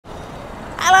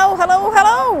Hello, hello,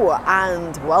 hello,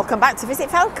 and welcome back to Visit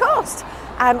Fylde Coast.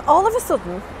 I'm all of a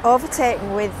sudden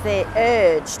overtaken with the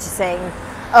urge to sing,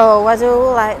 oh, I do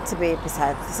like to be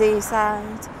beside the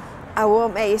seaside. I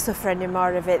won't make you suffer any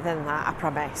more of it than that, I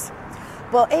promise.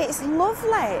 But it's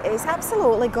lovely, it's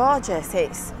absolutely gorgeous.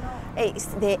 It's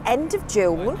the end of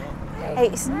June.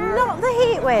 It's not the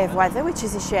heat wave weather, which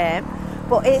is a shame,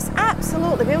 but it's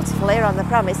absolutely beautiful here on the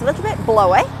prom. It's a little bit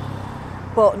blowy,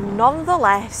 but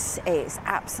nonetheless, it's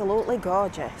absolutely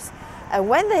gorgeous. And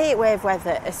when the heat wave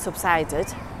weather has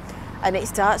subsided and it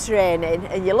starts raining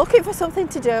and you're looking for something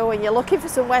to do and you're looking for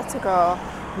somewhere to go,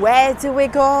 where do we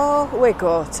go? We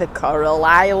go to Coral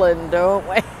Island, don't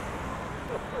we?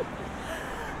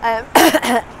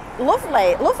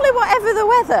 Lovely, lovely whatever the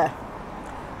weather.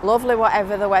 Lovely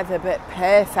whatever the weather, but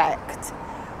perfect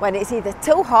when it's either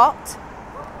too hot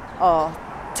or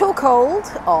too cold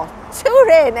or too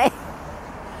rainy.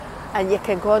 And you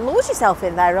can go and lose yourself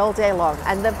in there all day long.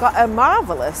 And they've got a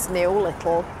marvellous new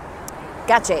little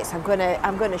gadgets. I'm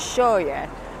gonna show you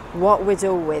what we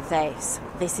do with this.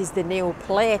 This is the new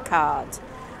play card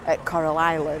at Coral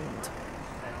Island.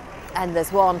 And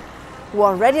there's one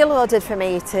ready loaded for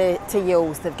me to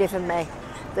use. They've given me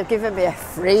a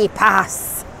free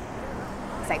pass.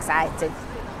 It's exciting.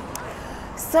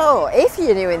 So if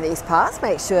you're new in these parts,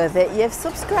 make sure that you've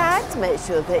subscribed, make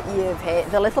sure that you've hit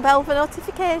the little bell for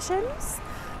notifications,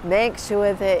 make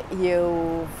sure that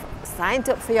you've signed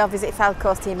up for your Visit Fylde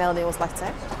Coast email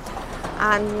newsletter,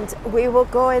 and we will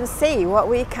go and see what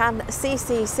we can see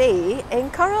in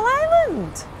Coral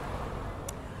Island.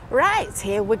 Right,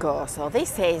 here we go. So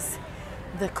this is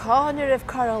the corner of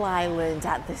Coral Island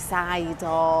at the side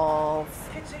of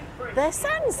the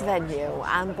Sands venue,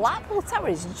 and Blackpool Tower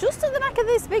is just at the back of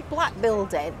this big black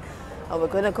building, and we're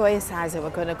going to go inside and we're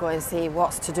going to go and see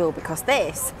what's to do, because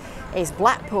this is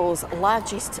Blackpool's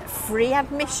largest free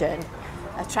admission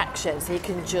attraction. So you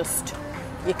can just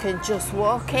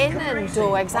walk in and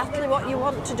do exactly what you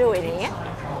want to do in here.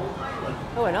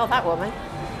 Oh, I know that woman.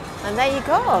 And there you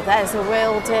go, there's a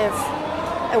world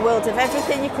of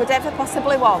everything you could ever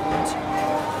possibly want.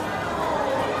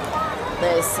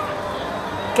 There's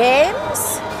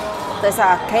games, there's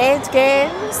arcade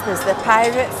games, there's the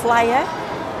Pirate Flyer,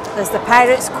 there's the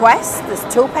Pirate's Quest, there's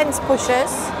 2p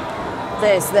pushers,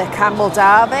 there's the Camel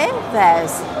Derby,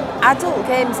 there's adult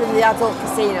games in the adult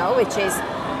casino, which is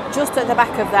just at the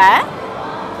back of there,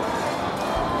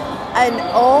 and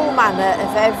all manner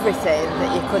of everything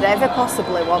that you could ever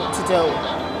possibly want to do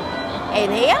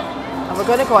in here. And we're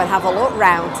going to go and have a look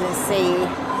round and see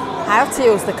how to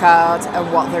use the card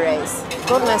and what there is.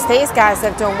 Goodness, these guys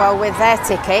have done well with their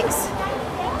tickets.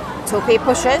 2p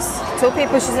pushers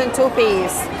and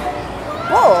 2p's.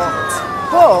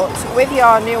 But with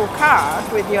your new card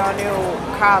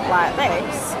like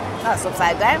this, that's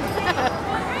upside down.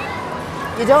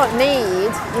 you don't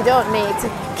need to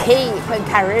keep and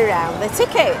carry around the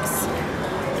tickets.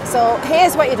 So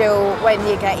here's what you do when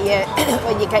you get your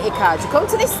card. You come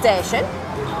to this station.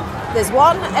 There's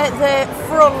one at the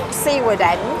front seaward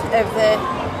end of the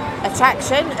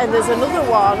attraction, and there's another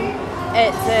one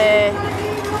at the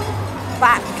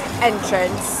back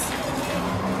entrance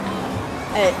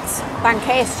at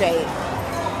Banquet Street.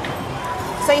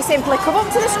 So you simply come up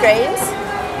to the screens,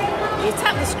 you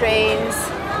tap the screens,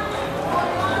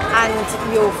 and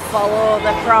you follow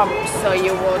the prompts. So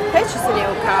you would purchase a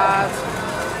new card,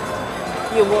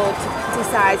 you would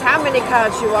decide how many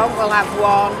cards you want. We'll have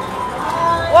one.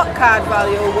 What card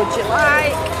value would you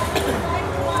like?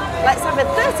 Let's have a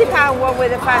 £30 one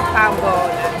with a £5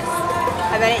 bonus.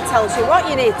 And then it tells you what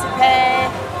you need to pay.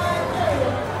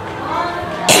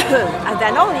 And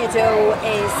then all you do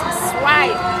is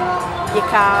swipe your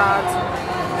card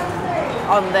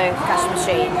on the cash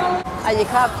machine. And your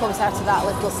card comes out of that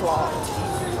little slot.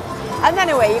 And then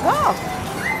away you go.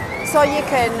 So you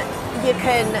can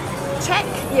check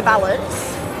your balance.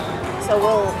 So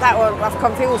that one, I've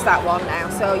confused that one now.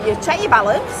 So you check your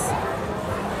balance,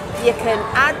 you can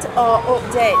add or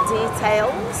update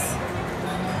details,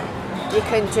 you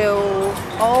can do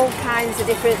all kinds of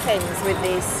different things with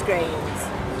these screens.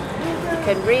 You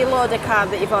can reload a card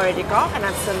that you've already got and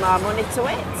add some more money to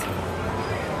it.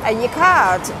 And your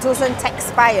card doesn't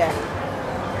expire.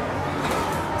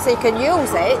 So you can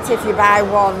use it if you buy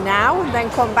one now and then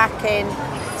come back in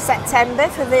September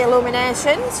for the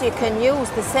illuminations. You can use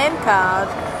the same card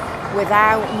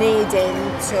without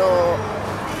needing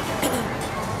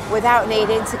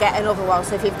to get another one.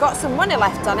 So if you've got some money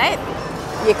left on it,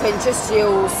 you can just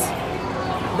use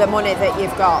the money that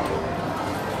you've got.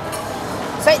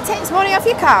 So it takes money off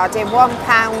your card in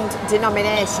 £1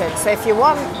 denomination. So if you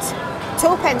want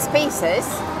 2p pieces,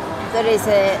 there is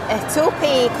a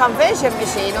 2p conversion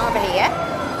machine over here.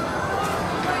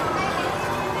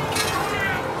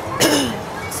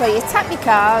 So you tap your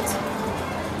card,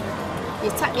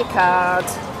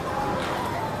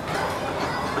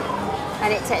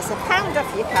 and it takes £1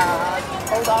 off your card.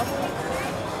 Hold on.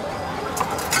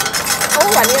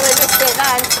 Oh, I nearly missed it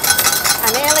then. I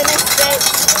nearly missed it.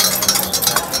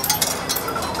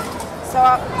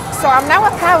 So I'm now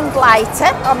 £1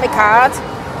 lighter on my card,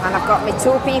 and I've got my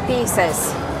 2p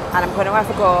pieces, and I'm going to have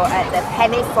a go at the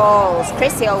penny falls.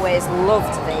 Chrissy always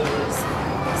loved these.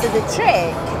 So the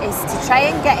trick is to try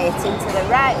and get it into the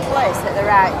right place at the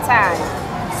right time.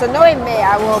 So knowing me,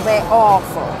 I will be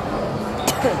awful.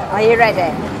 Are you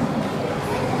ready?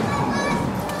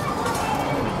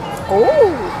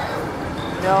 Oh,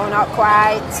 no, not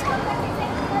quite.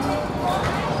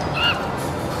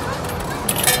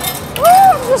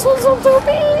 Oh, I've just won some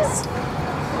 2p's.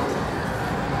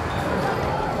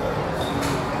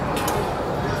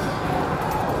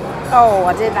 Oh,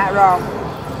 I did that wrong.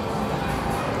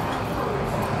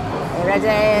 You ready?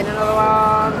 And another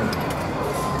one.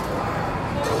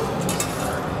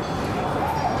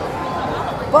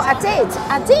 But I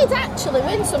did actually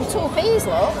win some 2p's,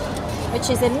 look, which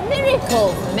is a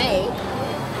miracle for me.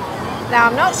 Now,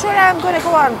 I'm not sure how I'm going to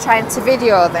go on trying to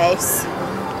video this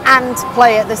and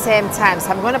play at the same time. So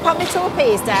I'm going to put my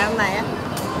 2p's down there,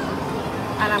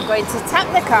 and I'm going to tap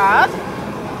the card.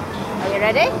 Are you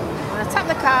ready? I'm going to tap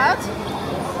the card,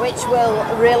 which will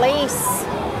release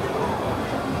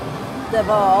the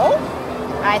ball,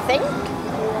 I think.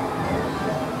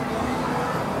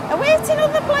 Are waiting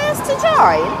on the players to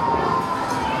join?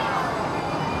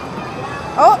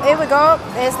 Oh, here we go.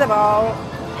 Here's the ball.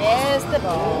 Here's the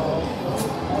ball.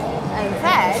 And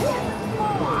then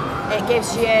it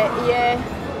gives you your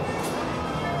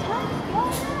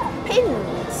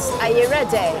pins. Are you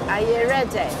ready? Are you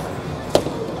ready?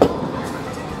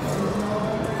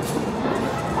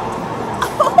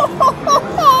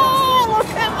 Oh,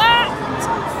 look at that!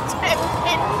 10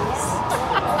 pins.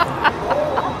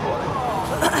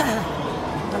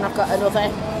 And I've got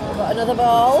another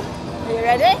ball. Are you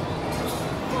ready?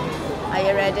 Are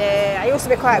you ready? I used to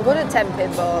be quite good at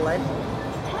 10-pin bowling.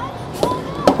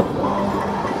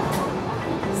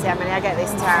 See how many I get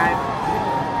this time.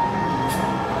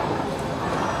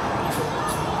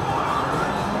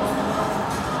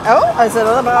 Oh, there's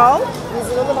another ball.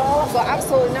 There's another ball. I've got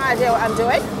absolutely no idea what I'm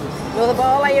doing. Another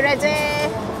ball. Are you ready?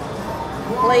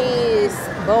 Please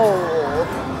bowl.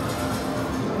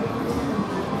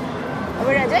 Are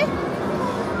we ready?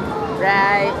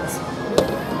 Right.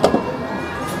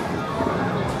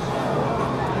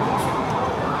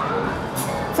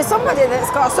 For somebody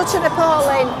that's got such an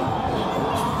appalling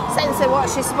sense of what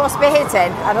she's supposed to be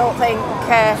hitting, I don't think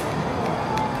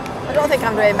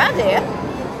I'm doing bad here.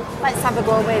 Let's have a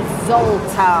go with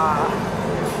Zoltar.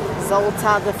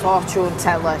 Zoltar the fortune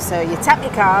teller. So you tap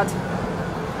your card,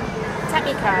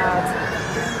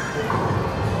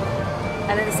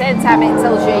 and at the same time it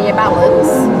tells you your balance.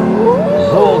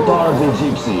 Zoltar the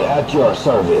gypsy at your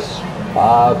service.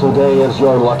 Today is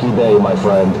your lucky day, my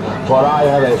friend, for I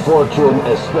have a fortune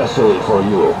especially for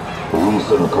you.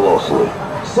 Listen closely.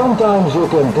 Sometimes you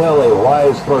can tell a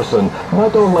wise person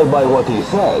not only by what he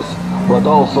says, but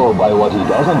also by what he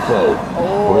doesn't say.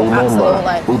 Remember,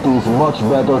 absolutely. it is much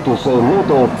better to say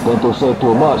little than to say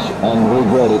too much and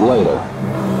regret it later.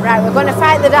 Right, we're going to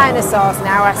fight the dinosaurs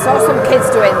now. I saw some kids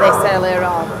doing this earlier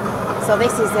on. So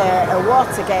this is a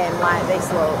water game like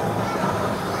this, look.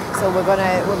 So we're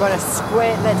gonna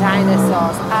squirt the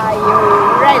dinosaurs. Are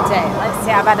you ready? Let's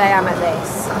see how bad I am at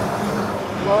this.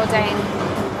 Loading.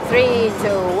 3, 2,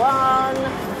 1.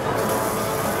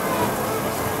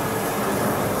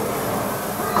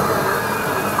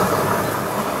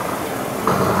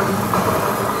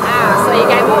 So you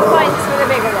get more points for the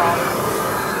bigger one.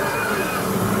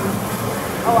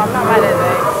 Oh, I'm not bad at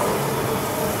this.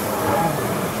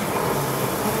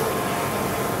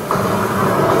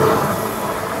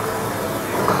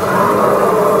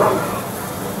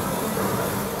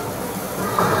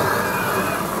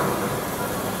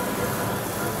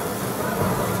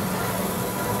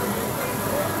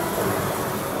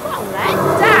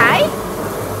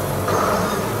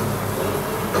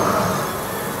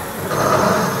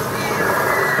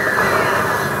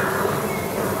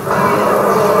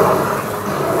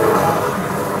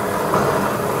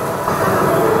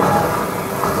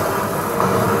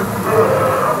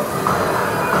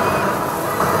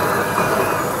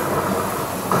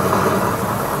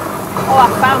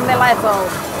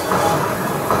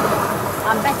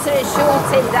 I'm better at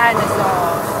shooting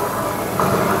dinosaurs.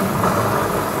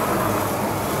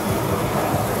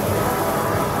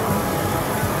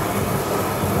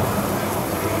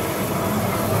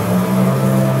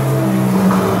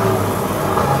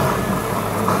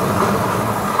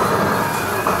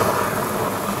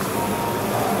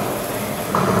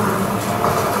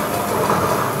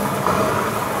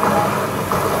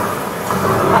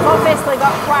 obviously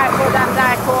got quite good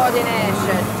hand-eye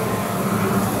coordination.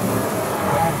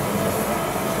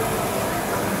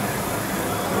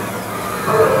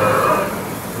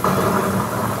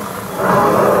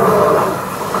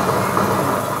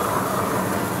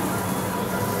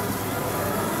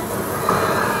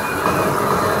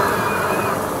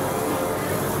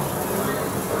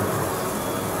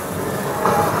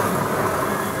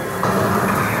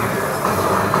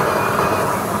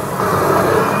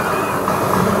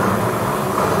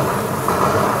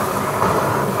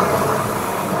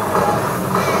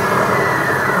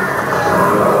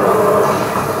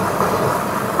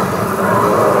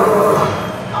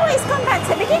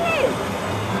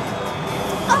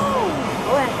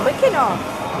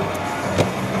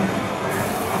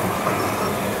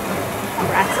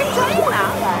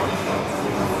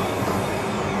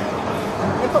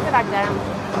 Put my bag down.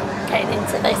 Getting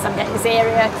into this, I'm getting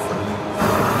serious.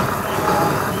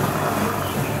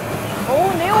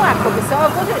 Oh, knew I could be so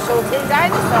good at shooting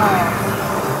dinosaurs.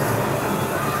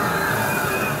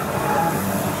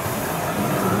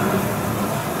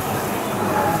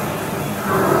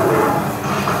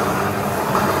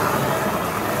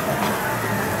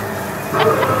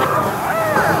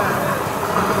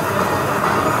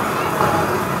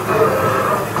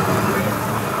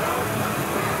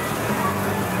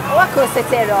 I could sit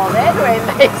here all day doing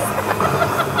this.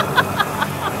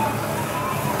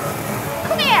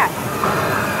 Come here.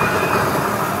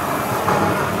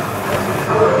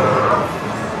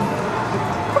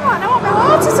 Come on, I want my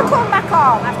water to come back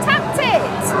on. I've tapped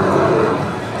it.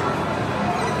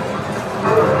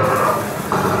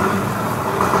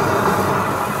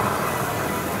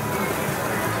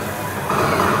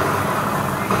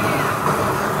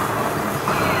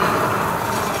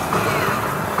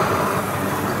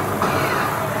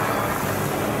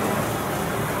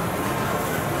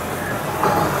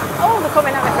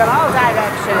 Coming at me from all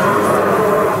directions.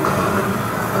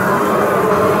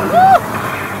 Woo!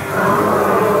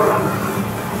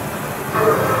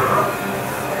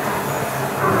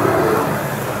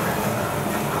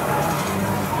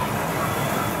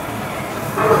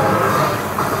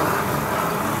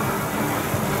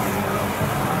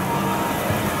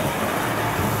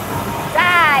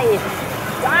 Die!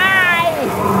 Die!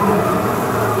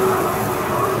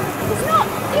 He's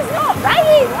not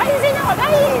dying! Why is he not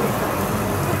dying?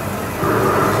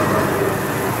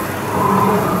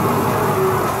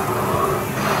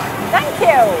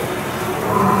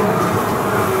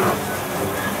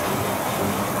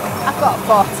 I've got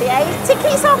 48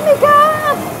 tickets on me,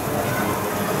 girl.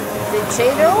 Did she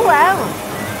do well?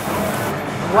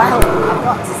 Well, I've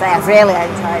got to say I've really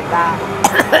enjoyed that.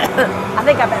 I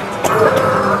think I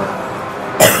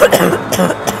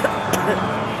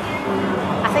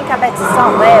better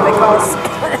stop there because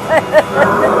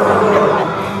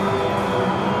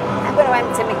I'm going to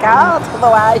empty my card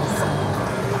otherwise.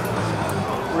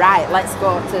 Right, let's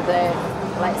go to the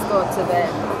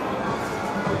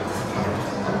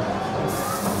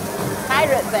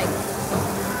pirate thing.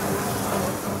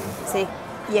 See,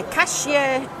 you cash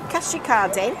your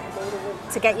card in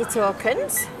to get your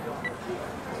tokens.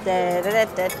 There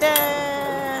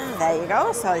you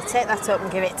go. So you take that up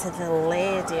and give it to the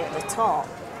lady at the top.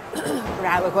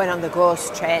 Right, we're going on the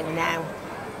ghost train now.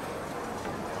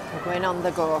 We're going on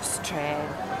the ghost train.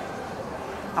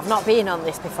 I've not been on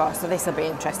this before, so this will be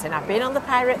interesting. I've been on the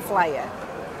Pirate Flyer,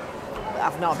 but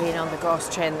I've not been on the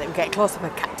ghost train. That get close up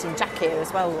with Captain Jack here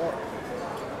as well, look.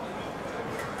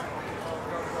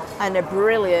 And a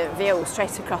brilliant view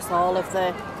straight across all of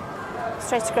the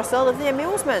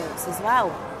amusements as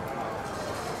well.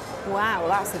 Wow,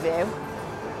 that's a view.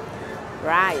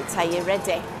 Right, are you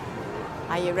ready?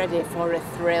 Are you ready for a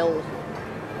thrill?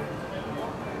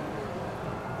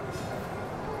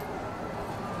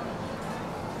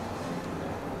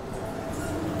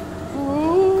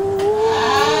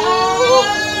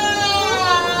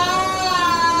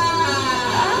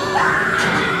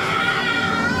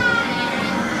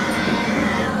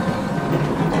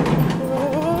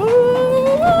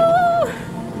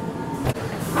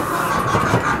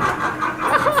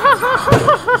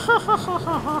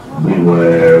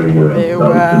 Beware, you're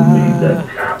about to meet the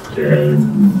captain.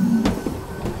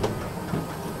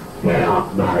 Get off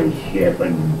my ship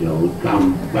and don't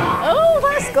come back. Oh,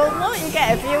 that's good. Look, you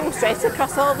get a view straight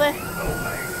across all the...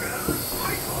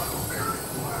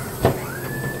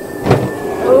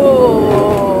 Oh!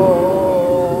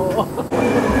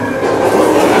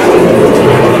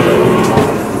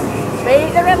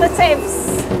 Meet the relatives.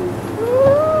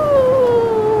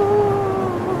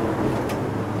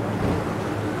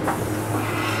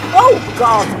 Oh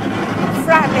God,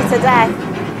 frightened me to death.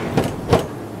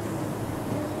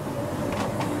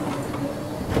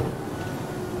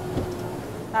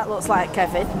 That looks like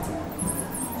Kevin.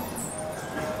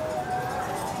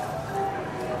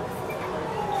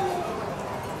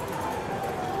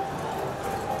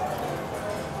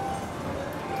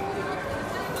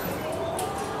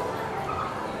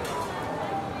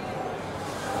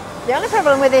 The only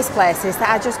problem with this place is that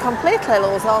I just completely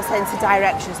lose all sense of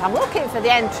directions. I'm looking for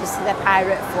the entrance to the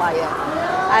Pirate Flyer,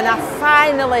 and I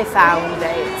finally found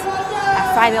it.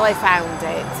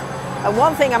 And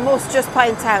one thing I must just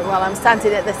point out while I'm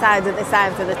standing at the side of the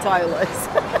sign for the toilets.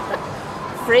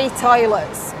 Free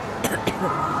toilets.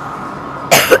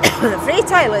 Free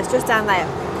toilets just down there.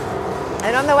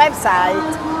 And on the website,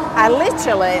 I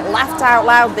literally laughed out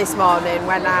loud this morning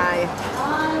when I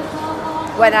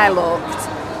looked.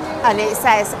 And it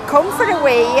says, come for a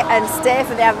wee and stay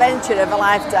for the adventure of a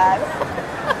lifetime.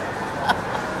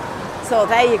 So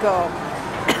there you go.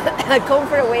 Come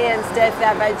for a wee and stay for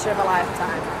the adventure of a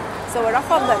lifetime. So we're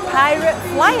off on the Pirate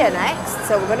Flyer next.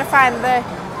 So we're going to find the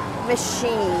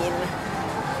machine.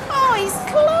 Oh, it's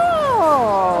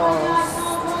closed.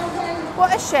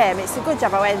 What a shame. It's a good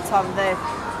job I went on the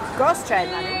ghost train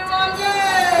then.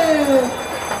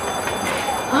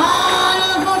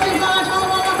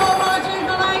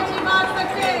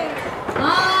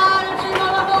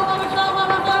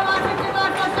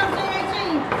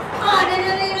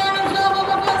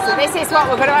 So this is what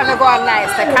we're going to have a go on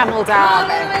next, the Camel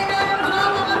Derby.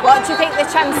 What do you think the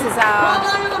chances are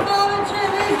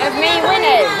of me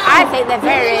winning? I think they're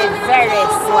very, very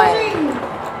slim.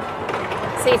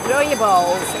 So you throw your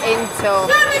balls into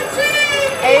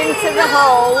the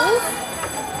holes,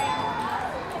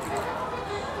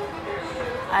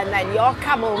 and then your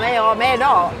camel may or may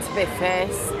not be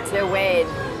first to win.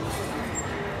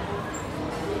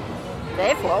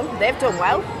 They've won. They've done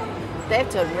well. They've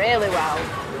done really well.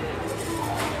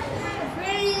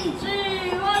 3,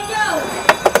 2, 1, go!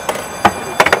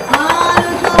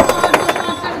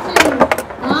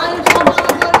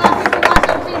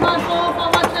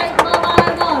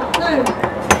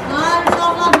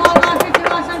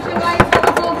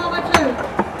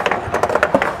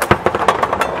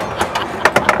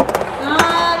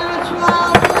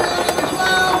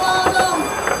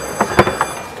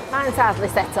 Mine's hardly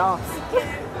set off.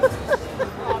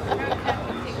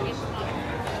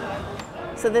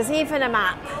 So there's even a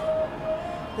map.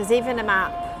 There's even a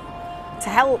map to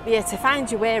help you to find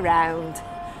your way around.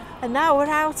 And now we're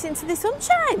out into the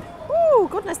sunshine. Oh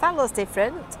goodness, that looks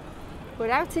different. We're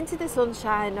out into the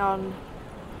sunshine on.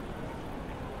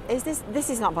 This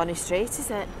is not Bonny Street,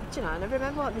 is it? Do you know? I never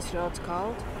remember what this road's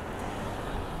called.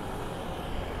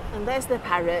 And there's the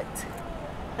Parrot.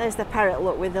 There's the Parrot.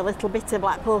 Look, with the little bit of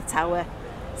Blackpool Tower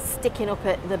sticking up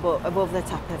at the above the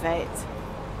top of it.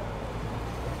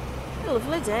 A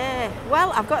lovely day.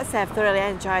 Well, I've got to say I've thoroughly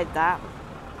enjoyed that.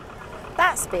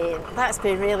 That's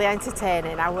been really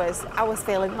entertaining. I was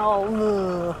feeling all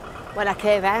when I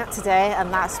came out today,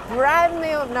 and that's brand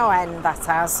me up no end, that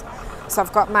has. So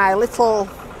I've got my little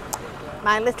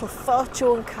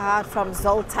fortune card from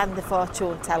Zoltan the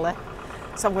fortune teller.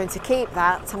 So I'm going to keep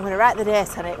that. I'm going to write the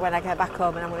date on it when I get back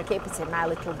home, and I'm going to keep it in my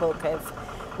little book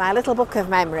of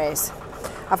memories.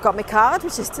 I've got my card,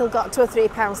 which has still got £2 or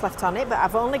 £3 left on it, but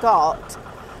I've only got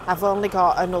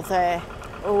another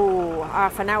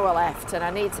half an hour left, and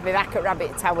I need to be back at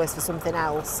Rabbit Towers for something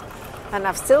else. And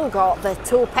I've still got the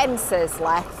 2 pences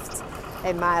left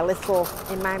in my little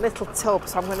tub.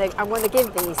 So I'm going to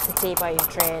give these to T-Boy in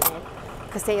training,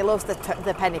 because he loves the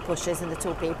penny pushers and the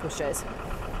 2p pushers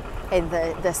in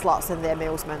the slots and the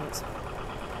amusement.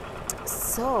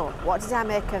 So what did I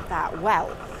make of that?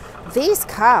 Well, these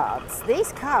cards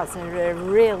are a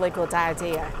really good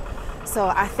idea. So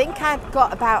I think I've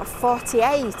got about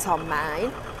 48 on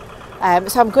mine.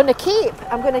 So I'm going to keep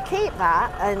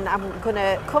that, and I'm going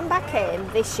to come back in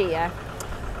this year.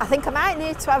 I think I might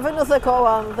need to have another go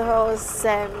on those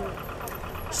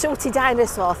shooty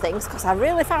dinosaur things, because I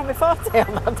really found my forte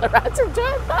on that. I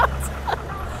enjoyed that.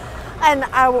 And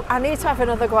I need to have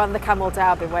another go on the Camel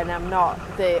Derby when I'm not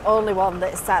the only one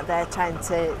that's sat there trying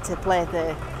to play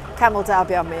the Camel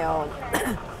Derby on my own.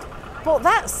 But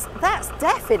that's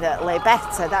definitely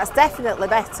better. That's definitely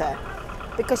better,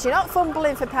 because you're not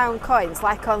fumbling for pound coins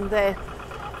like on the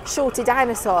shooty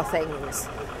dinosaur things.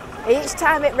 Each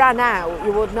time it ran out,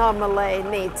 you would normally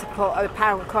need to put a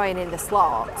pound coin in the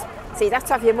slot. So you'd have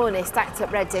to have your money stacked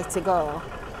up ready to go.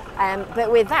 But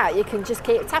with that, you can just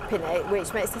keep tapping it,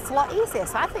 which makes it a lot easier.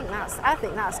 So I think that's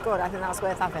good. I think that's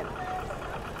worth having.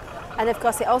 And of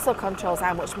course, it also controls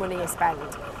how much money you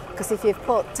spend. Because if you've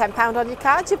put £10 on your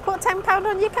card, you've put £10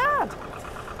 on your card.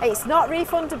 It's not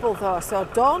refundable though, so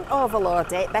don't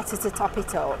overload it. Better to top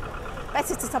it up.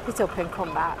 Better to top it up and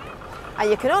come back. and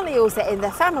you can only use it in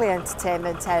the family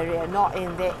entertainment area, not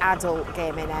in the adult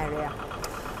gaming area.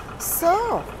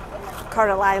 So,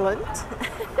 Coral Island,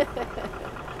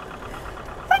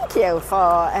 thank you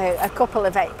for a couple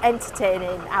of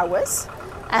entertaining hours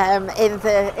in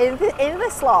the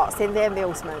slots, in the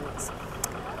amusements.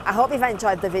 I hope you've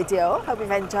enjoyed the video, hope you've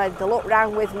enjoyed the look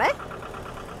round with me.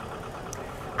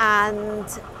 And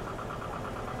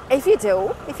if you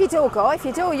do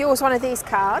use one of these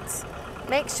cards,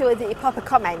 make sure that you pop a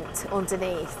comment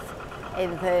underneath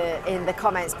in the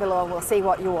comments below, and we'll see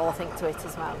what you all think to it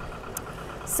as well.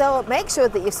 So make sure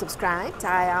that you're subscribed.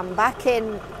 I am back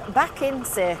in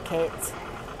circuit,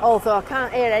 although I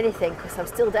can't hear anything because I'm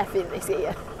still deaf in this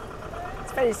ear.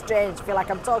 It's very strange, I feel like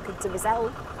I'm talking to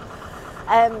myself.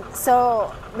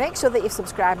 So make sure that you've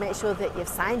subscribed, make sure that you've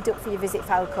signed up for your Visit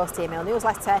Fylde Coast email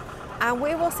newsletter, and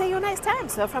we will see you next time.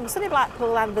 So from sunny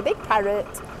Blackpool and the Big Parrot,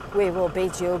 we will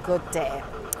bid you good day.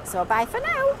 So bye for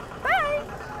now.